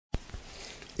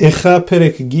Eichah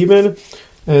Perek Gimel,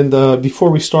 and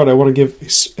before we start, I want to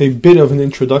give a bit of an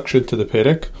introduction to the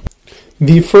Perek.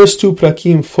 The first two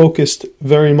Prakim focused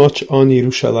very much on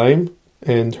Yerushalayim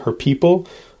and her people.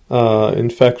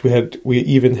 In fact, we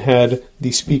even had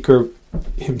the speaker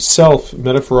himself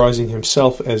metaphorizing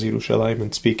himself as Yerushalayim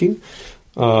and speaking.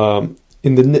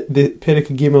 In the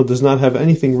Perek Gimel does not have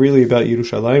anything really about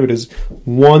Yerushalayim. It is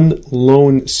one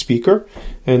lone speaker.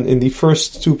 And in the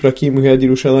first two Prakim, we had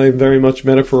Yerushalayim very much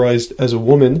metaphorized as a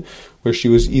woman, where she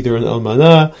was either an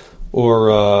almanah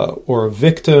or a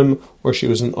victim, or she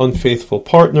was an unfaithful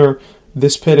partner.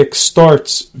 This Perek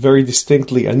starts very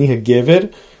distinctly Ani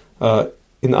HaGever,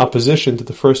 in opposition to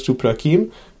the first two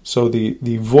Prakim. So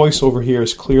the voice over here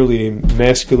is clearly a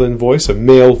masculine voice, a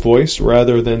male voice,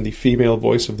 rather than the female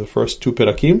voice of the first two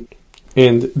Perakim.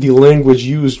 And the language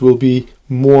used will be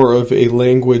more of a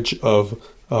language of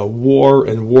war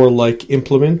and warlike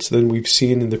implements than we've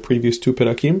seen in the previous two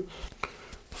Perakim.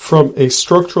 From a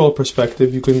structural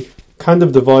perspective, you can kind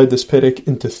of divide this Perek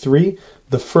into three.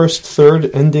 The first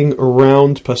third ending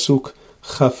around Pasuk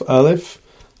Chaf Aleph.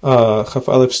 Chaf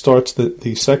Aleph starts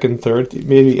the second third,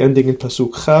 maybe ending in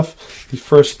Pasuk Chaf. The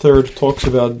first third talks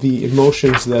about the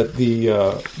emotions that the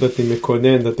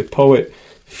Mekonen, that the poet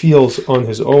feels on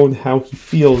his own, how he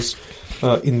feels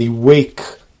in the wake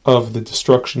of the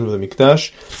destruction of the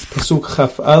Mikdash. Pasuk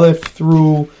Chaf Aleph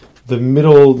through the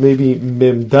middle, maybe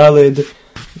Mem Daled,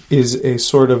 is a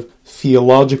sort of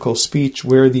theological speech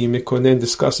where the Mekonen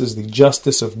discusses the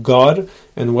justice of God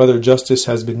and whether justice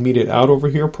has been meted out over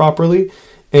here properly.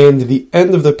 And the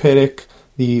end of the Perek,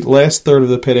 the last third of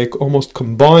the Perek, almost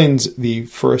combines the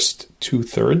first two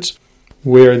thirds,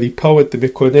 where the poet, the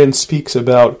Mekonen, speaks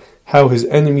about how his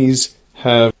enemies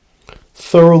have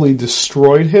thoroughly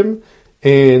destroyed him,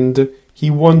 and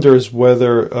he wonders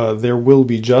whether there will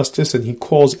be justice, and he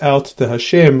calls out to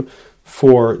Hashem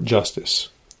for justice.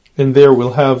 And there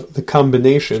we'll have the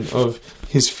combination of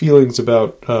his feelings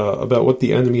about what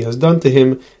the enemy has done to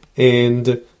him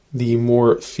and the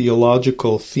more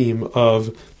theological theme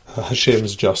of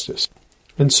Hashem's justice.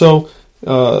 And so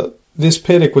this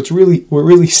Perek, what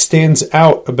really stands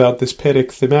out about this Perek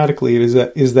thematically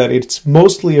is that it's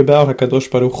mostly about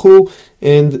HaKadosh Baruch Hu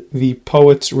and the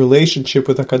poet's relationship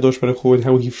with HaKadosh Baruch Hu and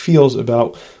how he feels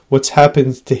about what's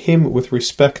happened to him with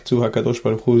respect to HaKadosh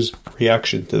Baruch Hu's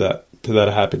reaction to that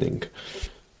happening.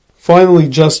 Finally,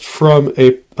 just from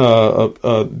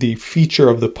the feature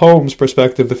of the poem's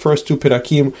perspective, the first two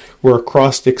Perakim were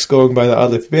acrostics going by the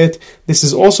Aleph Bet. This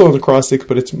is also an acrostic,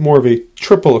 but it's more of a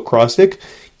triple acrostic.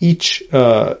 Each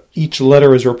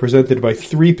letter is represented by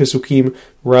three Pesukim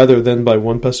rather than by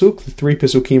one Pasuk. The three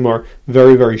Pesukim are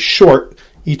very, very short.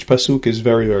 Each Pasuk is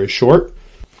very, very short,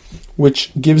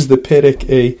 which gives the Perek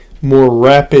a more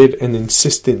rapid and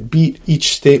insistent beat.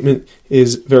 Each statement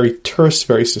is very terse,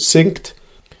 very succinct.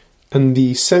 And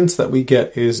the sense that we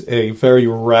get is a very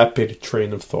rapid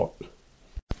train of thought.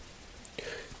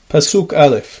 Pasuk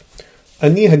Aleph.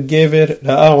 Ani HaGever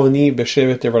ra'a'oni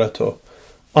b'shevet evrato.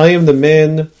 I am the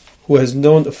man who has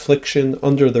known affliction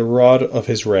under the rod of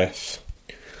his wrath.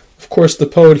 Of course, the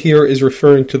poet here is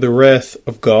referring to the wrath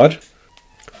of God,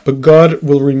 but God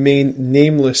will remain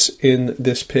nameless in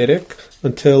this Perek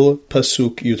until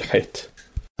Pasuk Yudhet.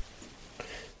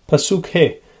 Pasuk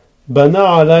He. Bana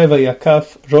alai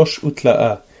vayakaf rosh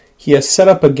utla'a. He has set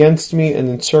up against me and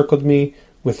encircled me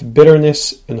with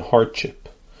bitterness and hardship.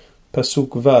 Pasuk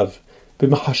Vav.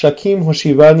 B'machashakim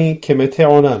hoshivani kemete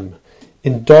olam.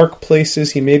 In dark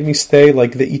places he made me stay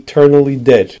like the eternally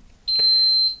dead.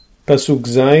 Pasuk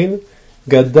Zayin.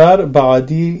 Gadar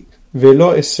ba'adi velo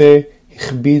ese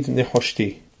hichbid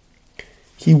nehoshti.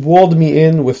 He walled me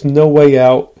in with no way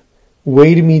out,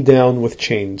 weighed me down with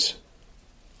chains.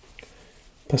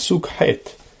 Pasuk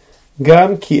Het.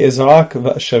 Gam ki ezrak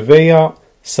va'shaveya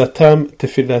satam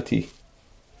tefillati.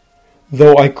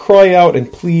 Though I cry out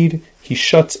and plead, he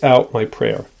shuts out my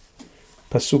prayer.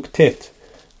 Pasuk Tet.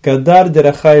 Gadar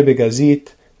derachai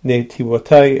begazit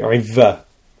netivotai ivva.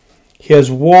 He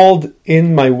has walled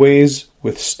in my ways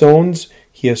with stones,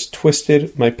 he has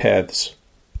twisted my paths.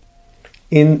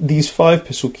 In these five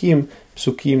Pesukim,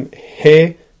 Pesukim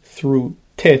He through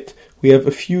Tet, we have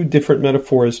a few different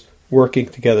metaphors working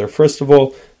together. First of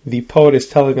all, the poet is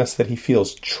telling us that he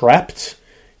feels trapped,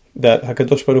 that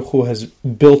HaKadosh Baruch Hu has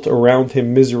built around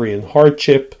him misery and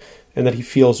hardship, and that he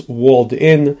feels walled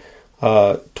in.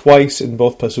 Twice in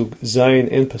both Pasuk Zayin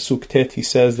and Pasuk Tet, he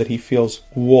says that he feels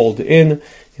walled in.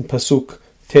 In Pasuk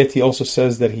Tet, he also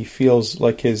says that he feels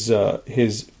like his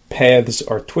paths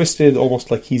are twisted,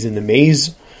 almost like he's in a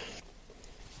maze.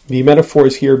 The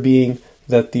metaphors here being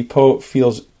that the poet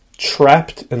feels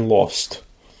trapped and lost.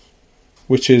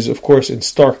 which is, of course, in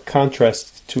stark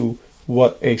contrast to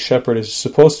what a shepherd is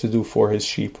supposed to do for his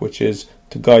sheep, which is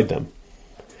to guide them.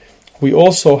 We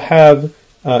also have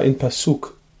in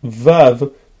Pasuk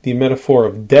Vav the metaphor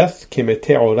of death,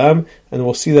 Kemete Olam, and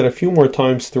we'll see that a few more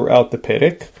times throughout the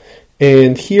Perek.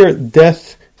 And here,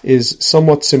 death is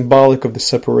somewhat symbolic of the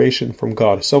separation from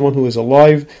God. Someone who is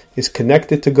alive is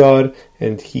connected to God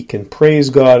and he can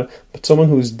praise God, but someone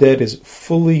who is dead is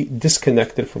fully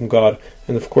disconnected from God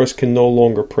and of course can no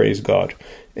longer praise God.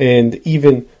 And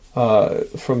even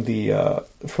from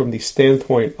the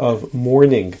standpoint of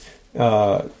mourning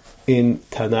in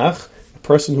Tanakh, a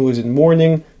person who is in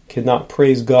mourning cannot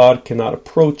praise God, cannot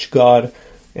approach God,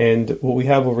 and what we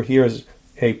have over here is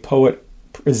a poet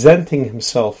presenting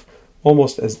himself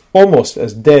almost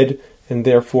as dead and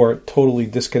therefore totally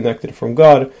disconnected from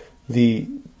God.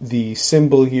 The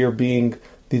symbol here being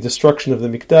the destruction of the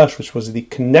Mikdash, which was the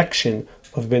connection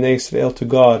of Bnei Israel to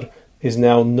God, is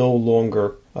now no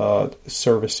longer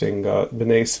servicing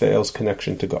Bnei Israel's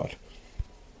connection to God.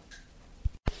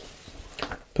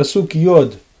 Pasuk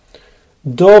Yod,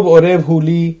 Dob orev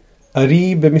huli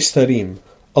ari b'mistarim.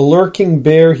 A lurking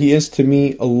bear he is to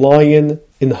me, a lion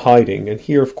in hiding. And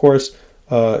here, of course,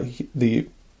 the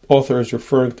author is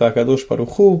referring to HaKadosh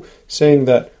Baruch Hu, saying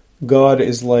that God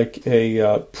is like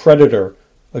a predator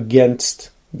against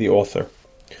the author.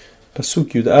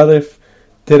 Pasuk Yud Aleph,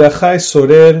 Terachai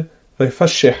sorer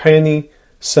v'fashecheni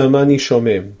samani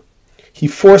shomem. He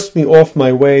forced me off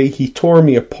my way, he tore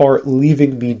me apart,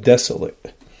 leaving me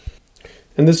desolate.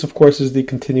 And this, of course, is the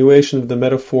continuation of the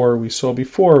metaphor we saw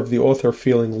before of the author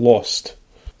feeling lost.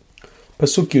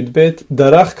 Pasuk Yud Bet,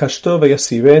 Darach kashto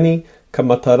v'yasiveni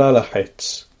kamatara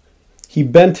lachetz. He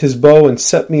bent his bow and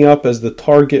set me up as the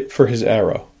target for his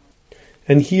arrow.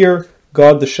 And here,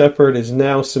 God the shepherd is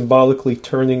now symbolically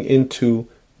turning into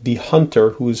the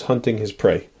hunter who is hunting his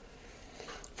prey.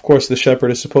 Of course, the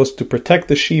shepherd is supposed to protect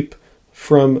the sheep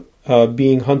from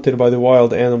being hunted by the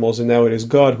wild animals, and now it is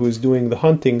God who is doing the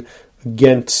hunting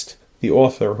against the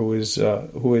author, who is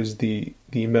the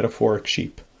metaphoric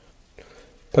sheep.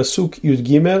 Pasuk Yud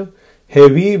Gimel,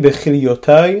 Hevi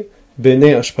b'chilyotai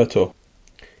b'nei ashpato.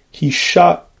 He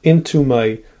shot into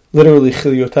my, literally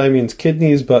chilyotai means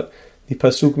kidneys, but the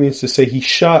pasuk means to say he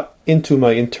shot into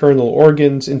my internal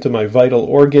organs, into my vital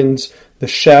organs, the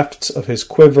shafts of his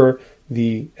quiver,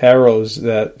 the arrows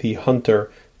that the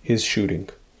hunter is shooting.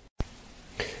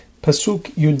 Pasuk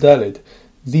Yud Daled.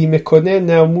 The Mekonen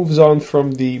now moves on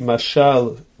from the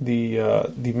mashal,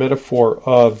 the metaphor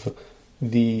of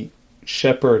the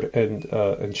shepherd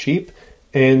and sheep,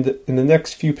 and in the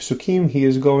next few psukim he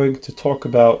is going to talk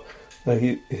about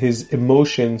his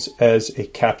emotions as a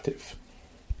captive.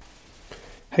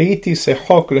 Hayiti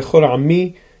sechok lechol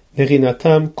ami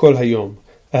nerinatam kol hayom.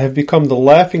 I have become the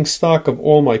laughing stock of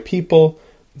all my people,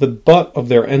 the butt of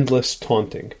their endless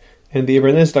taunting. And the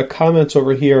Ibn Ezra comments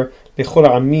over here, Lechor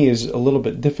Ami is a little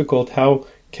bit difficult. How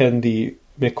can the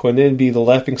Mekonen be the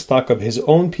laughing stock of his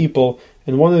own people?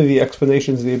 And one of the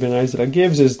explanations the Ibn Ezra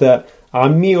gives is that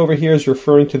Ami over here is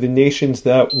referring to the nations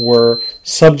that were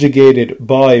subjugated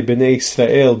by Bnei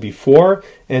Israel before,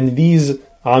 and these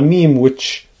Amim,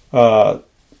 which, so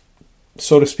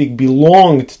to speak,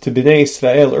 belonged to Bnei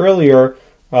Israel earlier,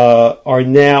 are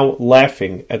now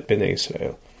laughing at Bnei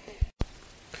Israel.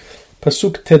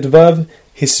 Pasuk Tedvav,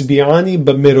 Hisbi'ani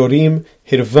b'merorim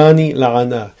hirvani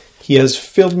la'ana. He has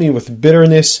filled me with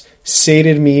bitterness,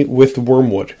 sated me with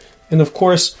wormwood. And of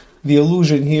course, the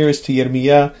allusion here is to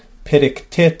Yirmiyah, Perek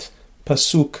Tet,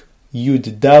 Pasuk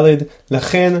Yud Daled.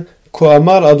 Lachen, Ko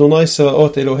amar Adonai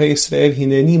Sevaot Elohei Yisrael,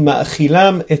 Hineni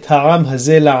ma'achilam et ha'am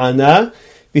hazeh la'ana,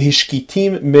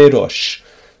 v'hishkitim merosh.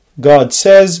 God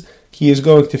says he is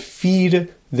going to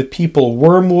feed the people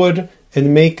wormwood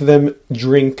and make them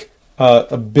drink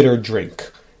a bitter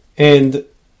drink. And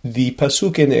the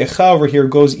pasuk in Eichah over here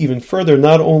goes even further.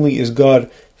 Not only is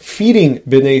God feeding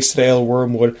Bnei Israel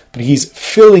wormwood, but he's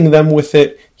filling them with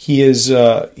it. He's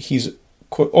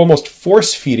almost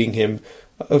force feeding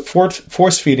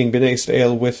force feeding Bnei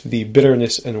Israel with the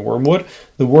bitterness and wormwood.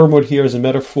 The wormwood here is a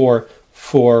metaphor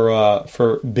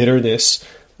for bitterness.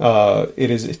 It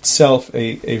is itself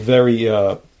a very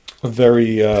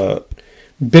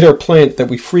bitter plant that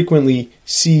we frequently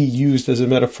see used as a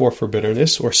metaphor for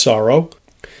bitterness or sorrow.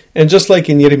 And just like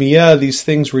in Yirmiyah, these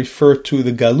things refer to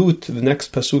the galut. The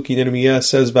next pasuk in Yirmiyah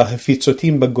says,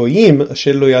 "V'hafitzotim b'goyim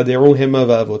asher lo yaderu hema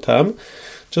v'avotam."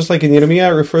 Just like in Yirmiyah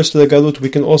it refers to the galut, we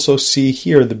can also see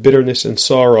here the bitterness and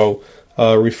sorrow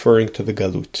referring to the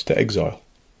galut, to exile.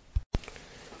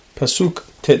 Pasuk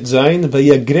Tet Zayin,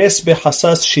 "V'yagres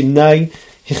b'hasas shinai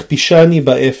hichpishani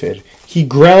ba'efer." He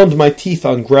ground my teeth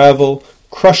on gravel,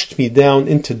 crushed me down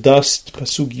into dust.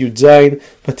 Pasuk Yud Zayin,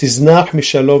 vatiznach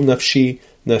mishalom nafshi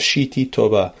nashiti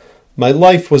tova. My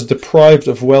life was deprived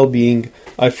of well-being.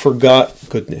 I forgot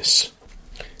goodness.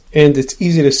 And it's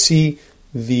easy to see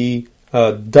the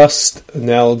dust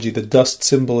analogy, the dust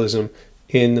symbolism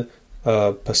in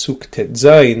Pasuk Tet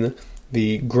Zayin.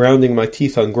 The grounding my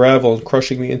teeth on gravel and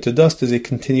crushing me into dust is a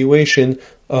continuation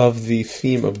of the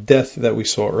theme of death that we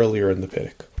saw earlier in the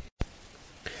Perek.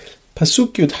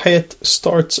 Pasuk Yud Het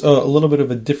starts a little bit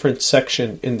of a different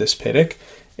section in this Perek,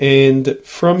 and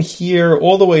from here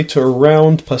all the way to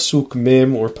around Pasuk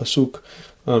Mem, or Pasuk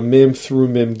Mem through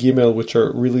Mem Gimel, which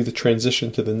are really the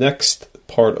transition to the next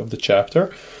part of the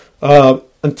chapter.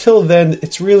 Until then,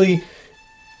 it's really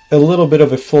a little bit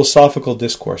of a philosophical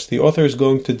discourse. The author is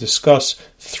going to discuss,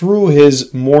 through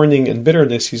his mourning and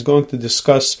bitterness, he's going to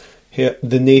discuss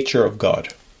the nature of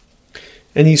God.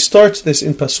 And he starts this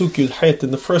in Pasuk Yud Het,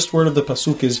 and the first word of the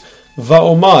Pasuk is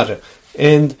Va'omar.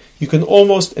 And you can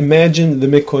almost imagine the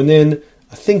Mekonen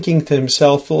thinking to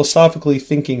himself, philosophically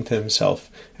thinking to himself.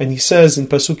 And he says in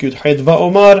Pasuk Yud Het,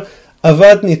 Va'omar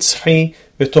avad nitzchi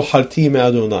v'tohalti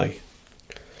me'Adonai.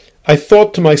 I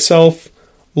thought to myself,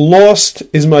 lost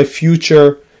is my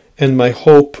future and my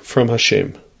hope from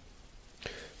Hashem.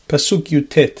 Pasuk Yud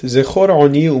Tet, Zechor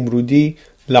oni umrudi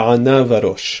la'ana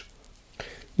varosh.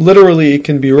 Literally, it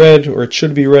can be read, or it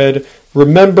should be read,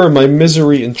 remember my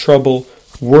misery and trouble,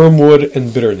 wormwood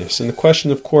and bitterness. And the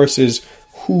question, of course, is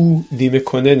who the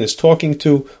Mekonen is talking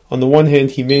to. On the one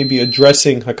hand, he may be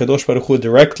addressing HaKadosh Baruch Hu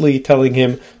directly, telling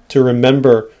him to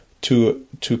remember, to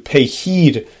pay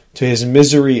heed to his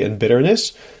misery and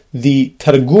bitterness. The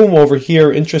Targum over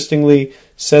here, interestingly,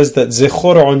 says that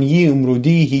Zechor Onyi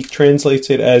Umrudi, he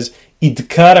translates it as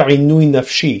Idkar Inui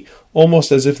Nafshi,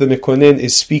 almost as if the Mekonen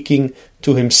is speaking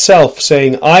to himself,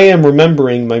 saying, I am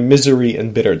remembering my misery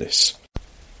and bitterness.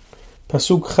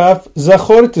 Pasuk Chaf,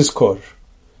 Zachor Tizkor,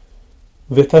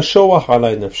 V'tashoach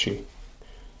alai nafshi.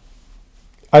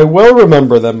 I well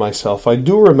remember them myself. I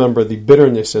do remember the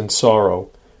bitterness and sorrow.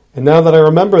 And now that I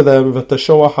remember them,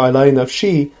 V'tashoach alai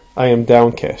nafshi, I am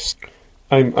downcast.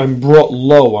 I'm brought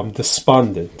low. I'm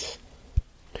despondent.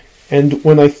 And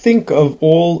when I think of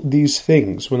all these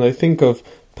things, when I think of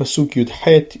Pasuk Yud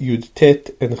Het, Yud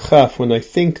Tet, and Chaf, when I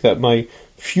think that my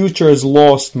future is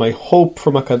lost, my hope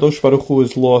from HaKadosh Baruch Hu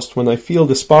is lost, when I feel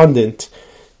despondent,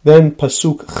 then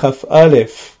Pasuk Chaf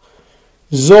Aleph,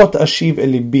 Zot ashiv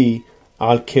elibi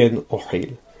al ken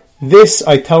ohil. This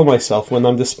I tell myself, when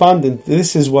I'm despondent,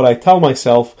 this is what I tell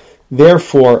myself,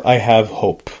 therefore I have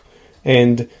hope.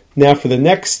 And now for the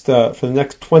next 20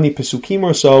 Pesukim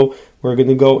or so, we're going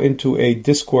to go into a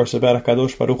discourse about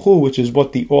HaKadosh Baruch Hu, which is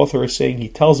what the author is saying he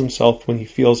tells himself when he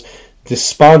feels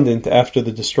despondent after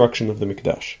the destruction of the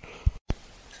Mikdash.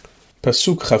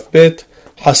 Pasuk Chaf Bet,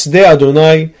 Hasdei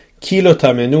Adonai, ki lo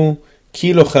tamenu,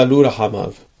 ki lo chalu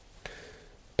rahamav.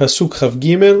 Pasuk Chaf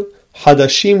Gimel,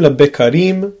 Hadashim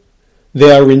labekarim,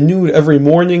 they are renewed every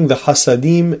morning, the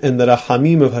Hasadim and the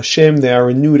Rahamim of Hashem, they are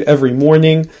renewed every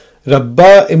morning.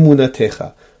 Rabba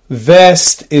emunatecha,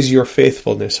 vast is your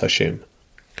faithfulness, Hashem.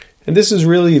 And this is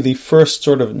really the first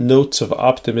sort of notes of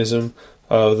optimism,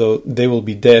 though they will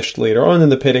be dashed later on in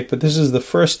the Perek, but this is the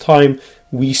first time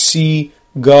we see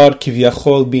God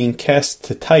Kivyachol being cast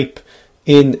to type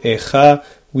in Eichah.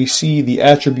 We see the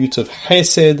attributes of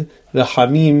Chesed,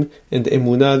 Rahamim, and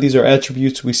Emunah. These are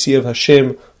attributes we see of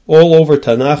Hashem all over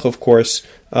Tanakh, of course,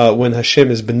 when Hashem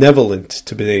is benevolent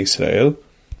to Bnei Israel.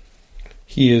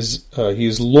 He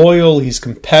is loyal, he's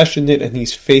compassionate, and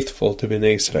he's faithful to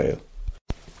Bnei Israel.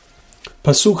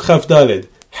 Pasuk Chaf Daled,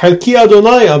 Halki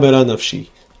Adonai amera nafshi,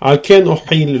 al ken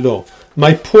ohil lo.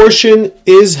 My portion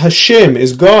is Hashem,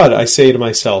 is God, I say to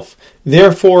myself.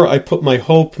 Therefore I put my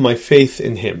hope, my faith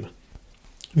in Him.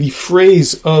 The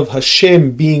phrase of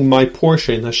Hashem being my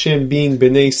portion, Hashem being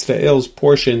Bnei Israel's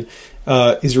portion,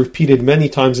 is repeated many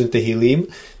times in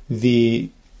Tehillim.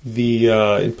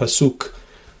 In Pasuk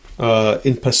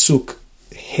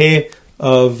He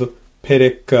of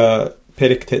Perek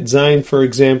Tet Zayin, for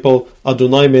example,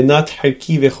 Adonai menat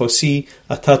halki vechosi,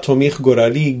 ata tomich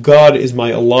gorali. God is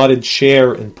my allotted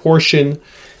share and portion,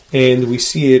 and we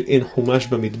see it in Humash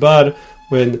Bamidbar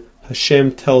when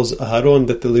Hashem tells Aharon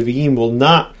that the Leviim will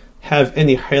not have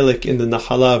any halak in the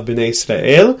Nahala of Bnei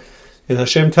Israel, and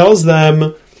Hashem tells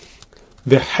them,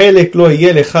 V'chelek lo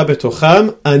yeh lecha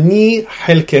betocham, ani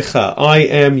chelkecha, I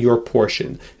am your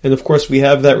portion. And of course we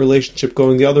have that relationship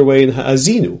going the other way in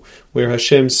Ha'azinu, where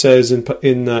Hashem says in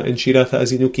Shirat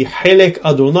Ha'azinu, ki chelek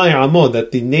Adonai amo,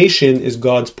 that the nation is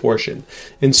God's portion.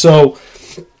 And so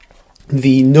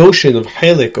the notion of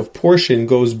chelik, of portion,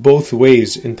 goes both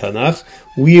ways in Tanakh.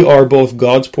 We are both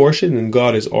God's portion and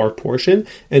God is our portion,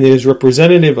 and it is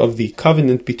representative of the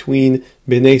covenant between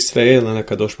Bnei Israel and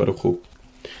HaKadosh Baruch Hu.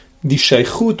 The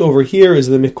shaychut over here is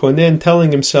the Mekonen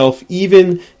telling himself,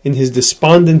 even in his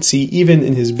despondency, even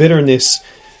in his bitterness,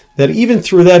 that even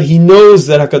through that he knows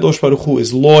that HaKadosh Baruch Hu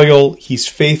is loyal, he's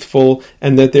faithful,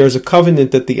 and that there's a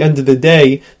covenant at the end of the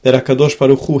day that HaKadosh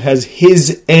Baruch Hu has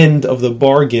his end of the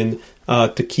bargain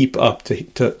to keep up,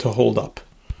 to hold up.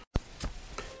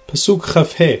 Pasuk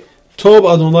Chavhe,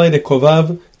 Tov Adonai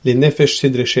lekovav lenefesh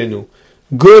tidreshenu.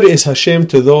 Good is Hashem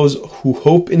to those who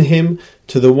hope in Him,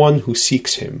 to the one who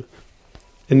seeks Him.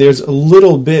 And there's a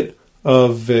little bit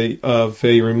of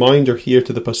a reminder here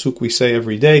to the pasuk we say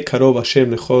every day, Karov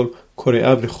Hashem lechol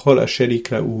kore'av lechol asher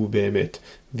yikra'uhu be'emet.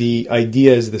 The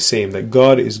idea is the same, that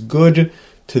God is good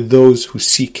to those who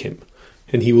seek Him,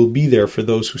 and He will be there for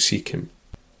those who seek Him.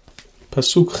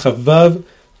 Pasuk Chavav,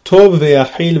 Tov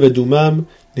ve'achil ve'dumam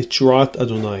le'tshurat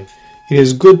Adonai. It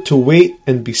is good to wait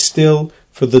and be still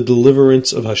for the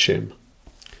deliverance of Hashem.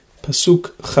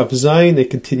 Pasuk Chavzayin, a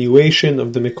continuation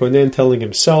of the Mekonen telling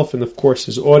himself and of course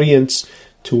his audience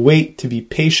to wait, to be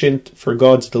patient for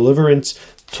God's deliverance.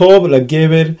 Tov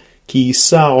lagever ki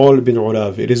yisa'ol bin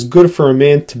orav. It is good for a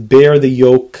man to bear the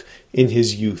yoke in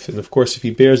his youth. And of course if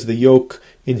he bears the yoke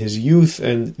in his youth,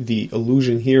 and the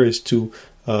allusion here is to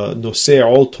nosei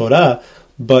ol Torah,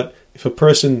 but if a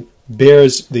person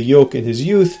bears the yoke in his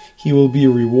youth, he will be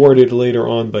rewarded later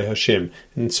on by Hashem.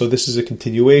 And so this is a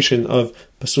continuation of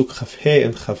Pasuk Chavhe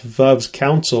and Chavvav's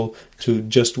counsel to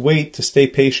just wait, to stay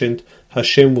patient.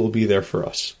 Hashem will be there for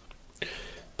us.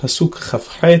 Pasuk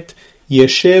Chavchet,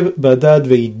 Yeshev badad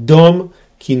ve'idom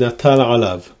ki natal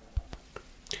alav.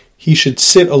 He should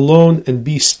sit alone and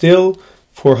be still,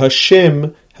 for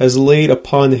Hashem has laid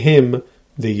upon him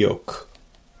the yoke.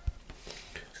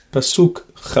 Pasuk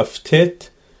Chavtet,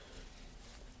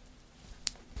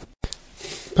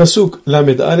 Pasuk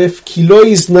Lamed Aleph, Ki lo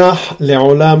yiznach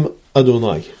le'olam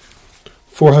Adonai.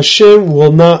 For Hashem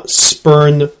will not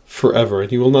spurn forever,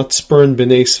 and He will not spurn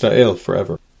Bnei Israel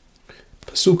forever.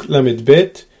 Pasuk Lamed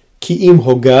Bet, Ki im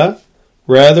hoga,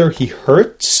 rather He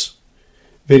hurts,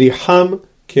 Veriham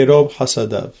kerob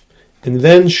hasadav, and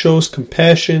then shows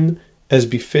compassion as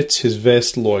befits His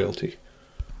vast loyalty.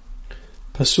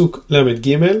 Pasuk Lamed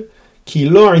Gimel, Ki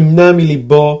lo inna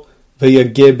milibo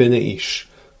veyage bnei ish.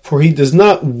 For He does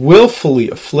not willfully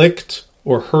afflict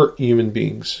or hurt human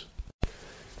beings.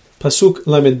 Pasuk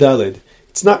Lamed Daled.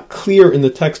 It's not clear in the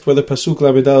text whether Pasuk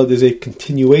Lamed Daled is a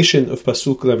continuation of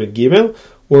Pasuk Lamed Gimel,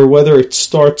 or whether it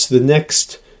starts the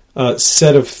next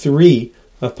set of three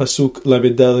of Pasuk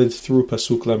Lamed Daled through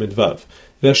Pasuk Lamed Vav.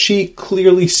 Rashi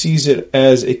clearly sees it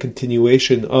as a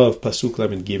continuation of Pasuk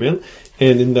Lamed Gimel,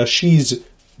 and in Rashi's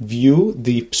view,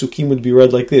 the psukim would be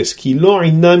read like this: Ki lo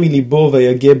inna milibo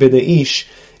vayage bnei ish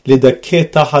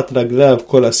ledake tahat raglav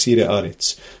kol asire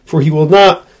aretz. For He will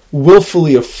not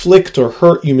willfully afflict or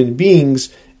hurt human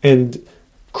beings and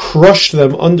crush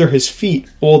them under His feet,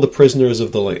 all the prisoners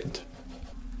of the land.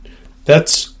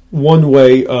 That's one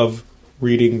way of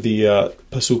reading the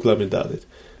Pasuk Lamed Daled.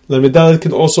 Lamed Daled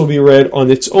can also be read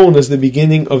on its own as the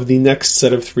beginning of the next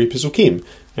set of three Pasukim.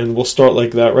 And we'll start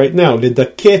like that right now.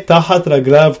 Ledake tahat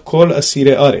raglav kol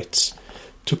asire aretz.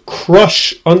 To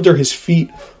crush under His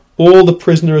feet all the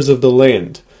prisoners of the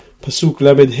land. Pasuk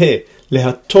Lamed He.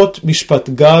 Lehatot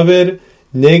mishpat gaver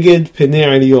neged penei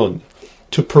elyon.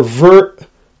 To pervert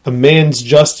a man's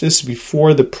justice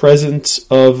before the presence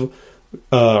of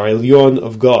elyon,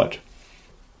 of God.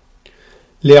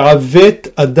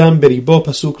 Le'avet adam beribo.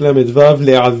 Pasuk Lamed Vav.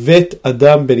 Le'avet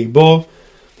adam beribo.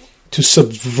 To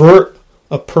subvert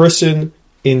a person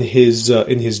in his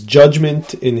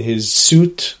judgment, in his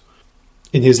suit,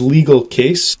 in his legal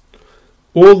case.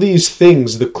 All these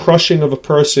things, the crushing of a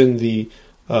person, the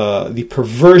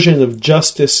perversion of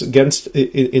justice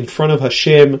in front of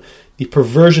Hashem, the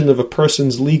perversion of a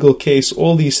person's legal case,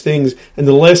 all these things, and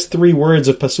the last three words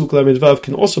of Pasuk Lamed Vav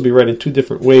can also be read in two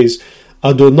different ways.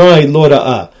 Adonai lo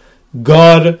ra'ah.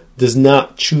 God does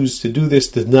not choose to do this,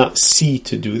 does not see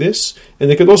to do this.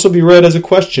 And it can also be read as a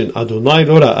question. Adonai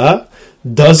lo ra'ah.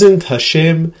 Doesn't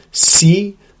Hashem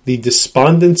see the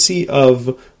despondency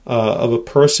of a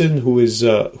person whose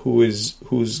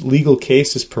legal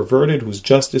case is perverted, whose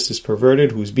justice is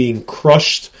perverted, who's being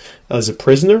crushed as a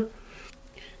prisoner?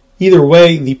 Either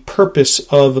way, the purpose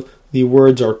of the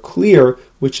words are clear,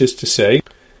 which is to say,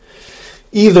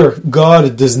 either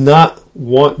God does not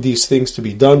want these things to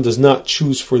be done, does not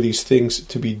choose for these things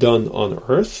to be done on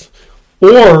earth,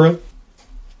 or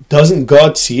doesn't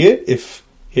God see it?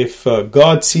 If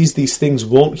God sees these things,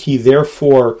 won't He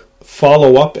therefore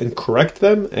follow up and correct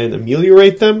them and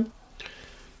ameliorate them.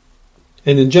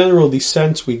 And in general, the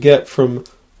sense we get from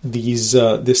these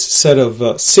this set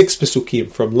of 6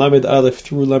 Pesukim, from Lamed Aleph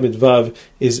through Lamed Vav,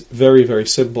 is very, very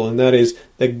simple, and that is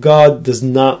that God does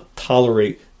not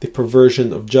tolerate the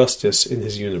perversion of justice in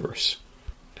His universe.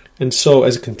 And so,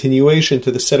 as a continuation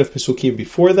to the set of Pesukim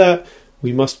before that,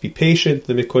 we must be patient.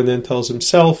 The Mekonen tells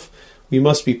himself, we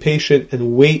must be patient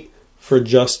and wait for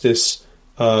justice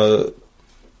to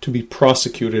be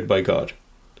prosecuted by God.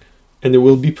 And it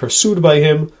will be pursued by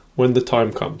Him when the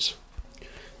time comes.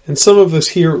 And some of this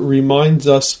here reminds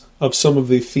us of some of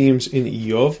the themes in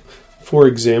Iyov. For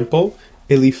example,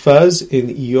 Eliphaz in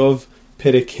Iyov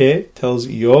Perek tells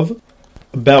Iyov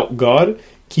about God,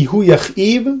 Ki hu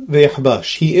yach'ib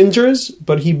ve'yachbash. He injures,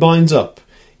 but He binds up.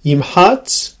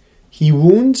 Yimhatz, He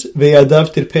wounds,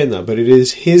 ve'yadav tirpena. But it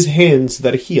is His hands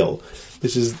that heal.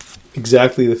 This is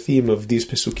exactly the theme of these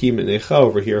Pesukim in Eichah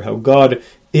over here, how God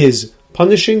is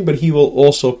punishing, but He will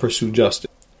also pursue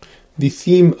justice. The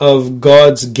theme of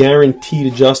God's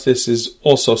guaranteed justice is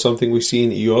also something we see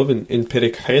in Iyov, in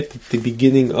Perek Het, at the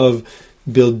beginning of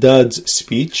Bildad's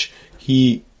speech.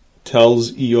 He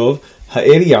tells Iyov,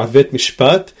 Ha'er ya'avet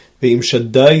mishpat, ve'im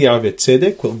shaddai ya'avet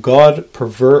tzedek. Will God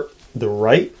pervert the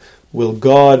right? Will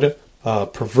God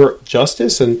pervert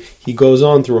justice? And he goes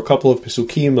on through a couple of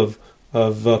Pesukim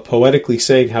of poetically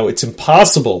saying how it's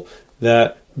impossible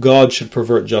that God should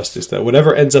pervert justice, that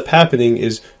whatever ends up happening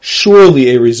is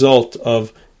surely a result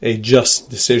of a just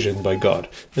decision by God.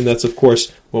 And that's, of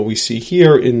course, what we see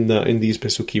here in these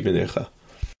Pesukim in Eichah.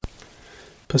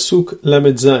 Pasuk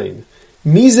Lamed Zayin.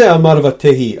 Mize amar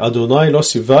vatehi Adonai lo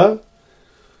siva?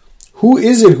 Who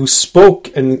is it who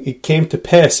spoke and it came to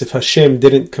pass if Hashem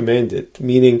didn't command it?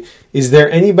 Meaning, is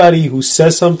there anybody who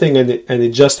says something and it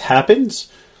just happens?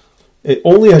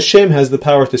 Only Hashem has the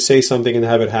power to say something and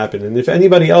have it happen. And if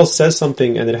anybody else says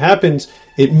something and it happens,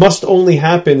 it must only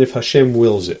happen if Hashem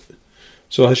wills it.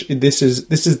 So this is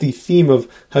the theme of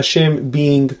Hashem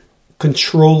being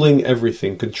controlling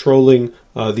everything, controlling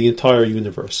the entire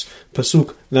universe.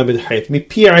 Pasuk Lamed Het.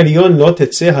 Mipi Elyon lo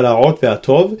tetzeh hara'ot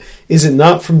ve'atov. Is it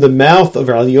not from the mouth of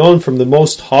Elyon, from the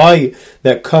Most High,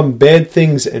 that come bad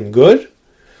things and good?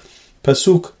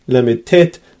 Pasuk Lamed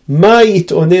Tet. Ma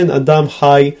yitonen adam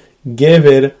hay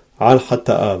gever al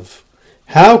hata'av.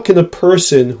 How can a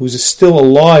person who's still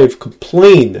alive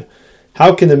complain?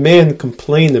 How can a man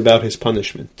complain about his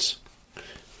punishments?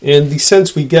 And the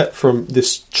sense we get from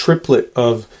this triplet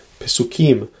of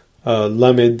Pesukim,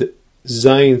 Lamed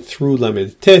Zayin through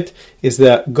Lamed Tet, is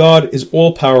that God is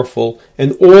all-powerful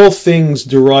and all things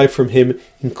derive from Him,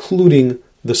 including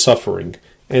the suffering.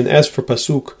 And as for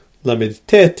Pasuk Lamed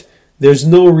Tet, there's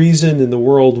no reason in the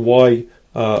world why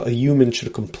a human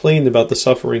should complain about the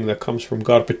suffering that comes from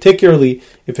God, particularly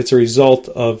if it's a result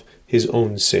of his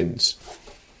own sins.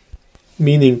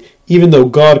 Meaning, even though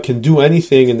God can do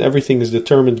anything and everything is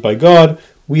determined by God,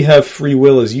 we have free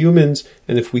will as humans,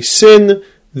 and if we sin,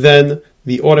 then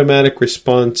the automatic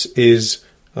response is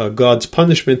God's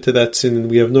punishment to that sin, and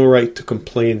we have no right to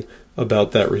complain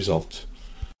about that result.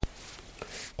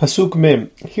 Pasuk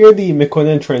Mem. Here the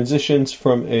Mekonen transitions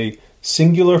from a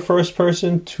singular first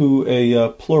person to a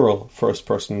plural first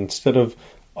person. Instead of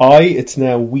I, it's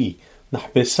now we. We,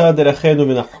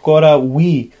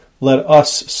 let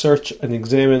us search and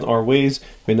examine our ways.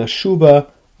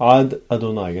 V'nashuba ad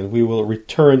Adonai, and we will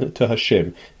return to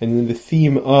Hashem. And in the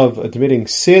theme of admitting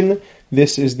sin,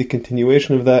 this is the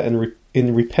continuation of that, and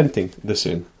in repenting the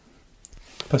sin.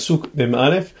 Pasuk Mem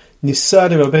Aleph. Nisa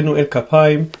rebabenu el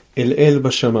kapayim el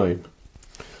b'shamayim.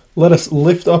 Let us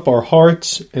lift up our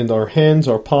hearts and our hands,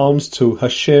 our palms, to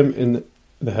Hashem in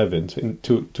the heavens,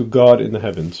 to God in the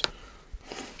heavens.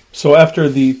 So after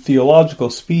the theological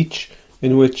speech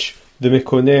in which the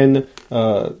Mekonen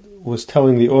was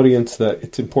telling the audience that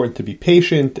it's important to be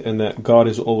patient and that God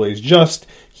is always just,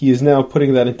 he is now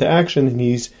putting that into action, and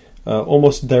he's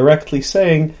almost directly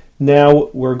saying, now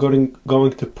we're going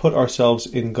to put ourselves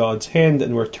in God's hand,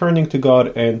 and we're turning to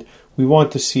God, and we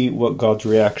want to see what God's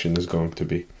reaction is going to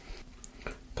be.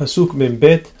 Pasuk Mem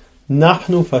Bet.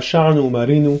 Nachnu fasha'nu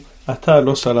umarinu ata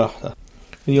lo salachta.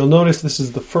 And you'll notice this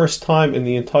is the first time in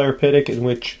the entire Perek in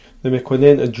which the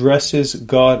Mekonen addresses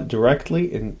God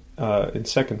directly in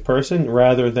second person,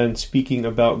 rather than speaking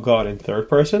about God in third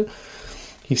person.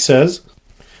 He says,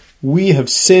 we have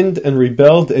sinned and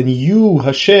rebelled, and you,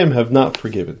 Hashem, have not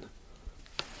forgiven.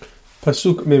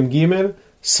 Pasuk Mem Gimel.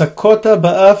 Sakota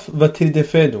ba'af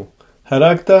v'tirdefenu,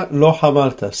 haragta lo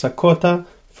hamalta. Sakota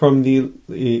from the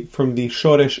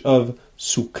shoresh of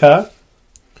sukkah.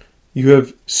 You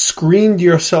have screened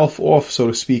yourself off, so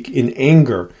to speak, in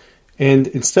anger, And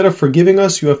instead of forgiving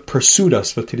us, you have pursued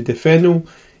us. V'tirdefenu,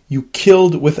 you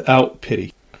killed without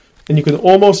pity. And you can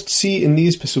almost see in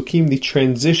these Pesukim the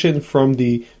transition from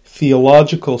the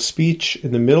theological speech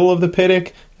in the middle of the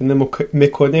Perek, and the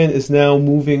Mekonen is now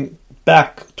moving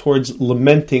back towards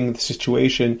lamenting the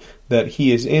situation that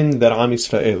he is in, that Am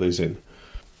Yisrael is in.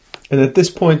 And at this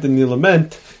point in the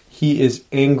lament, he is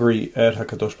angry at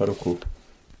HaKadosh Baruch Hu.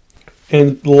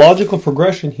 And the logical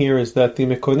progression here is that the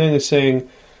Mekonen is saying,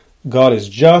 God is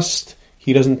just,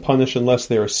 He doesn't punish unless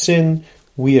there is sin,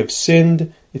 we have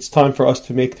sinned, it's time for us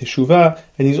to make teshuvah,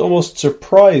 and he's almost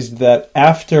surprised that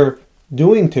after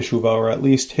doing teshuvah, or at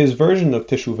least his version of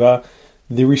teshuvah,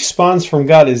 the response from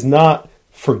God is not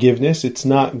forgiveness, it's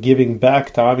not giving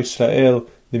back to Am Yisrael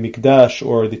the Mikdash,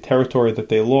 or the territory that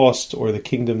they lost, or the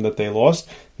kingdom that they lost.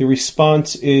 The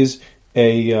response is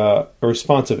a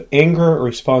response of anger, a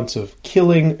response of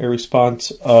killing, a response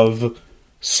of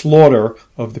slaughter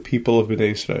of the people of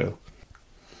Bnei Israel.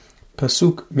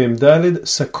 Pasuk Memdalid,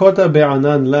 Sakota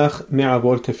be'anan lach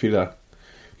me'avor tefillah.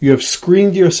 You have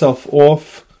screened yourself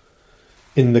off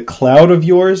in the cloud of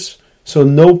yours, so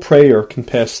no prayer can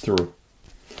pass through.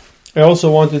 I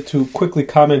also wanted to quickly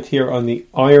comment here on the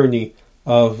irony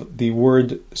of the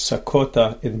word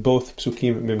Sakota in both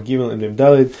Psukim Mem Gimel and Mem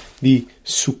Daled. The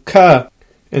Sukkah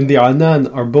and the Anan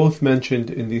are both mentioned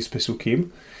in these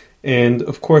Pesukim, and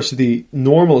of course the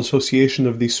normal association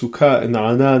of the Sukkah and the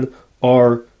Anan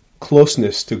are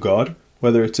closeness to God,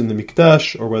 whether it's in the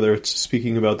Mikdash, or whether it's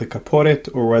speaking about the Kaporet,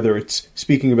 or whether it's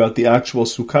speaking about the actual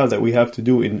Sukkah that we have to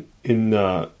do in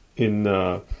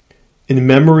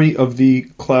memory of the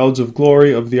clouds of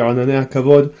glory of the Ananei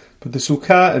HaKavod. But the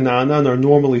Sukkah and the Anan are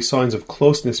normally signs of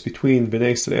closeness between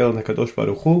Bnei Israel and HaKadosh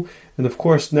Baruch Hu, and of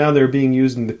course now they're being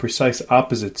used in the precise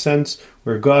opposite sense,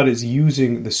 where God is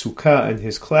using the Sukkah and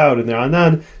his cloud and the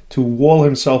Anan to wall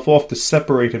himself off, to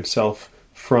separate himself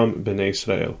from Bnei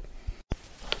Israel.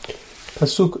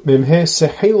 Pasuk Memhe,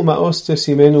 Sehil ma'os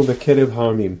tesimenu bekerev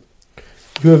ha'amim.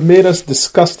 You have made us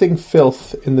disgusting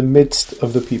filth in the midst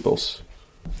of the peoples.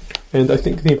 And I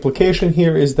think the implication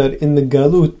here is that in the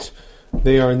Galut,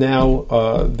 they are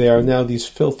now these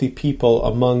filthy people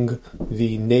among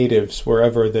the natives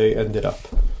wherever they ended up.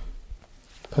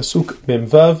 Pasuk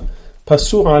Memvav,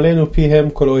 Pasu alenu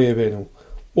pihem kol oyevenu.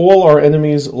 All our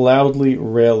enemies loudly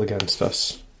rail against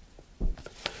us.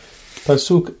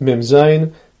 Pasuk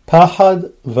Memzayin,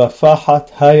 Pahad v'fahat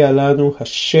hayalanu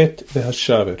hashet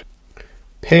v'hashaver.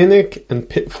 Panic and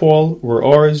pitfall were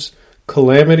ours,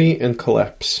 calamity and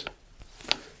collapse.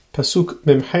 Pasuk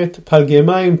Memchet,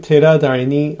 Palgemayim terad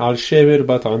aini al shever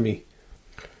bat ami.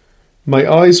 My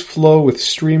eyes flow with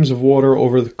streams of water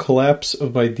over the collapse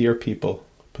of my dear people.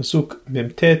 Pasuk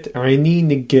Memtet, aini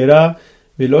nigera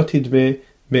v'lo tidme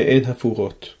me'en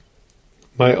hafurot.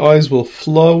 My eyes will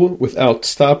flow without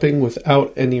stopping,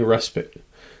 without any respite.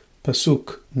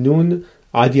 Pasuk Nun,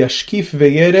 Ad yashkif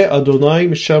veyere Adonai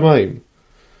mishamayim.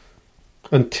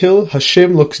 Until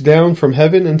Hashem looks down from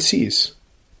heaven and sees.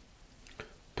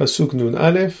 Pasuk Nun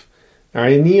Aleph,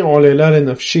 Aini olela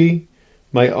lenafshi.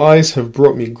 My eyes have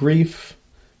brought me grief,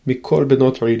 mikol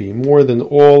benot riri, more than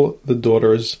all the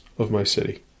daughters of my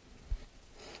city.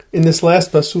 In this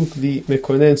last pasuk, the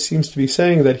Mekonen seems to be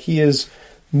saying that he is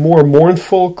more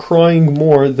mournful, crying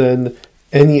more than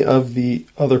any of the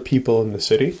other people in the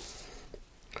city.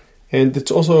 And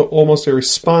it's also almost a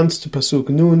response to Pasuk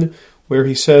Nun, where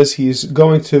he says he's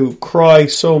going to cry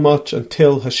so much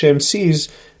until Hashem sees,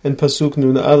 and Pasuk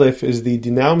Nun Aleph is the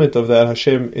denouement of that.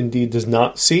 Hashem indeed does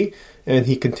not see, and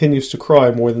he continues to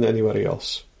cry more than anybody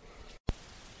else.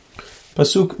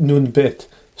 Pasuk Nun Bet,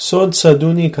 Sod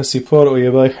saduni kasipor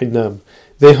oyevai hinam.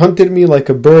 They hunted me like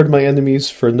a bird, my enemies,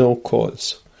 for no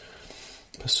cause.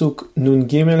 Pasuk Nun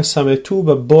Gimel, Sametu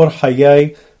babor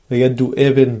hayai v'yadu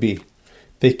eben bi.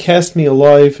 They cast me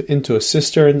alive into a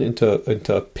cistern, into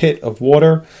a pit of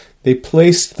water. They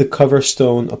placed the cover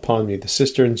stone upon me. The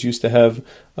cisterns used to have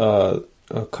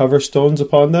cover stones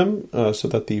upon them so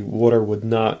that the water would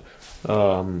not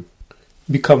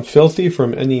become filthy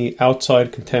from any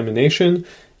outside contamination.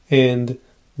 And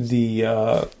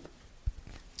the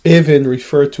even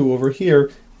referred to over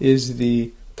here is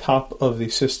the top of the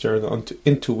cistern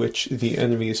into which the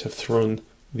enemies have thrown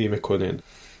the Mekonen.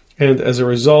 And as a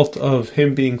result of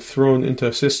him being thrown into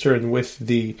a cistern with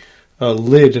the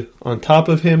lid on top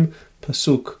of him,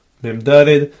 Pasuk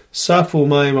Memdared, Safu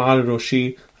Maim al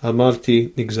Roshi, Amarti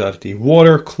Nigzarti.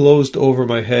 Water closed over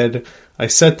my head. I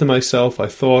said to myself, I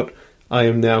thought, I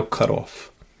am now cut off.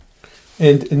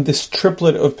 And in this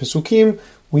triplet of Pesukim,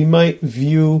 we might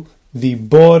view the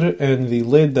bor and the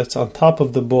lid that's on top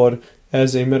of the bor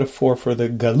as a metaphor for the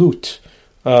galut,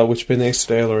 which Bnei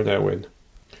Israel are now in.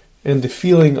 And the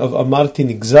feeling of Amarti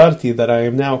Nigzarti, that I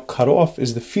am now cut off,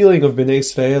 is the feeling of Bnei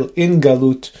Israel in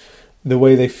Galut, the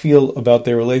way they feel about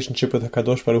their relationship with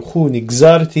HaKadosh Baruch Hu.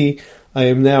 Nigzarti, I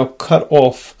am now cut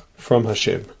off from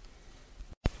Hashem.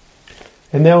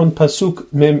 And now in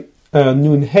Pasuk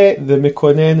Nun He, the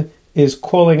Mekonen is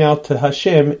calling out to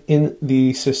Hashem in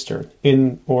the cistern,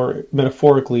 or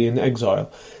metaphorically in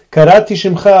exile. Karati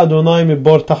Shimcha Adonai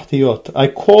Mibor Tahtiyot. I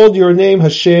called your name,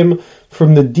 Hashem,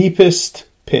 from the deepest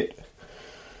pit.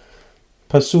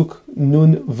 Pasuk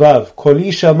Nun Vav. Koli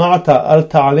shama'ata al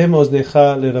ta'alem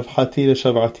oznecha leravhati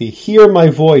leshavati. Hear my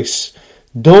voice.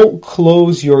 Don't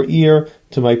close your ear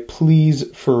to my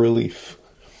pleas for relief.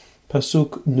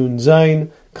 Pasuk Nun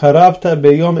Zayin. Karabta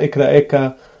beyom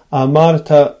ekra'eka.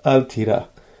 Amarta al tira.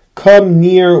 Come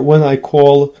near when I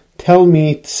call. Tell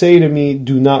me, say to me,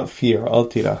 do not fear. Al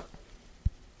tira.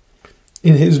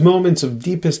 In his moments of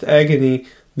deepest agony,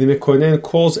 the Mekonen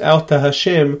calls out to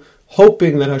Hashem,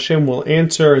 hoping that Hashem will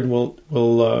answer and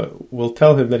will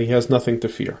tell him that he has nothing to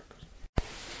fear.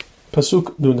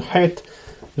 Pasuk Nun Het.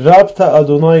 Rabta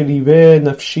Adonai libe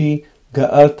nafshi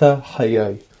ga'alta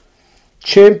hayai.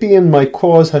 Champion my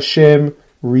cause, Hashem,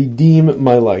 redeem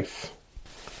my life.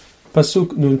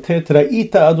 Pasuk Nun Tet.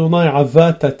 Ra'ita Adonai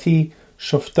avatati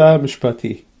shofta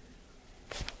mishpati.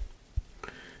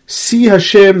 See,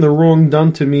 Hashem, the wrong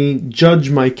done to me, judge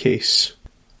my case.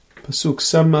 Pasuk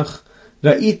Samach.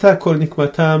 Ra'ita kol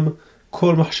nikmatam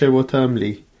kol mahshevotam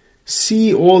li.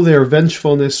 See all their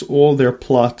vengefulness, all their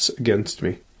plots against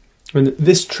me. And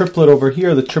this triplet over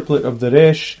here, the triplet of the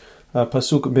Resh,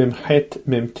 Pasuk Mem Het,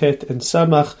 Mem Tet, and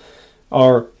Samach,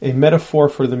 are a metaphor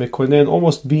for the Mekonen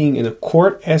almost being in a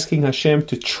court, asking Hashem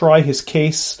to try his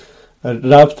case.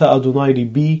 Rabta Adonai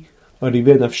Ribi, or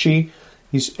Ribe Nafshi.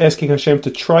 He's asking Hashem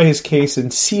to try his case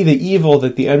and see the evil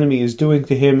that the enemy is doing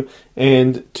to him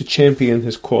and to champion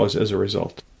his cause as a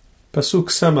result. Pasuk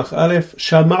Samach Aleph.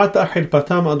 Shama'ata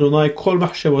hirpatam Adonai kol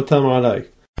mahshevotam alai.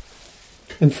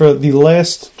 And for the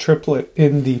last triplet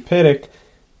in the Perek,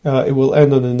 it will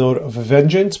end on a note of a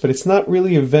vengeance, but it's not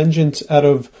really a vengeance out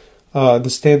of the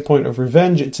standpoint of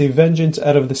revenge. It's a vengeance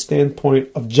out of the standpoint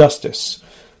of justice.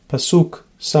 Pasuk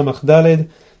Samach Daled.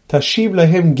 Tashib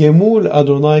lahem gemul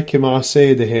Adonai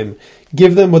kema'aseh yedehem.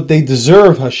 Give them what they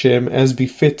deserve, Hashem, as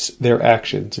befits their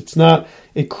actions. It's not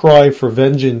a cry for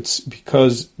vengeance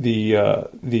because the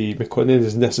Mekonen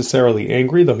is necessarily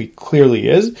angry, though he clearly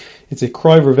is. It's a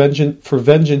cry for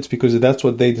vengeance because that's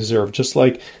what they deserve. Just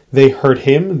like they hurt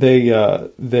him, they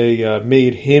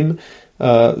made him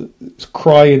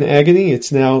cry in agony.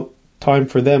 It's now time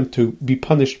for them to be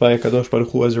punished by HaKadosh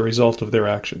Baruch Hu as a result of their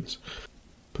actions.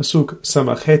 Pasuk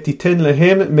Samachet. Titen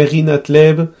lehem merinat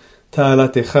leb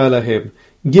ta'alatecha lahem.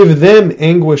 Give them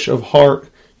anguish of heart,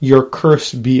 your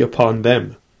curse be upon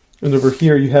them. And over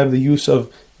here you have the use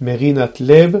of merinat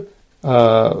leb,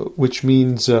 which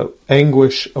means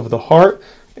anguish of the heart,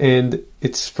 and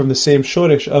it's from the same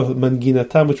shoresh of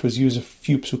manginatam, which was used a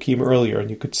few psukim earlier. And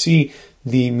you could see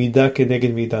the midah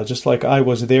keneged midah. Just like I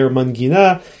was their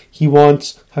mangina, he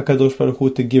wants HaKadosh Baruch Hu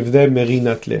to give them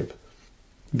merinat leb.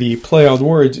 The play on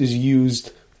words is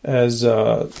used as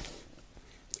a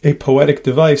poetic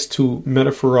device to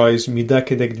metaphorize midah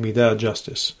keneged midah,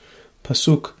 justice.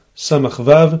 Pasuk Samach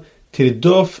Vav.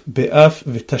 Tirdof be'af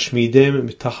v'tashmidem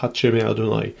mitachat shemei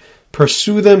Adonai.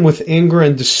 Pursue them with anger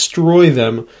and destroy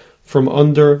them from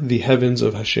under the heavens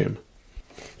of Hashem.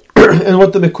 And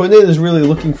what the Mekonen is really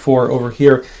looking for over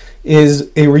here is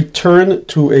a return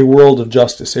to a world of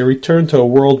justice, a return to a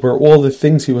world where all the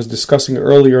things he was discussing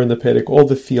earlier in the Perek, all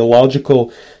the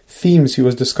theological themes he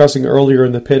was discussing earlier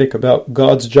in the Perek about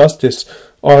God's justice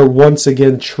are once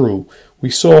again true.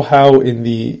 We saw how in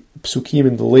the Psukim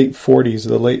in the late 40s,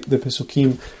 the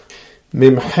Psukim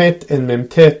Memchet and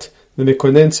Memtet, the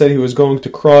Mekonen said he was going to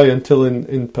cry until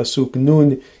in Pasuk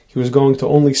Nun he was going to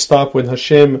only stop when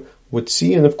Hashem would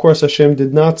see, and of course Hashem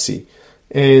did not see.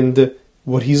 And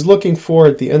what he's looking for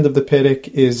at the end of the Perek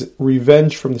is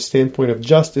revenge from the standpoint of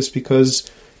justice, because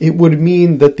it would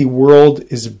mean that the world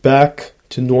is back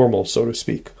to normal, so to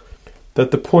speak.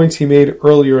 That the points he made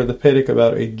earlier in the Perek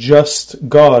about a just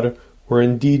God were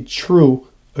indeed true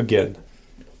again,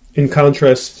 in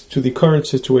contrast to the current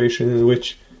situation in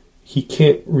which he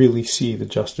can't really see the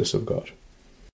justice of God.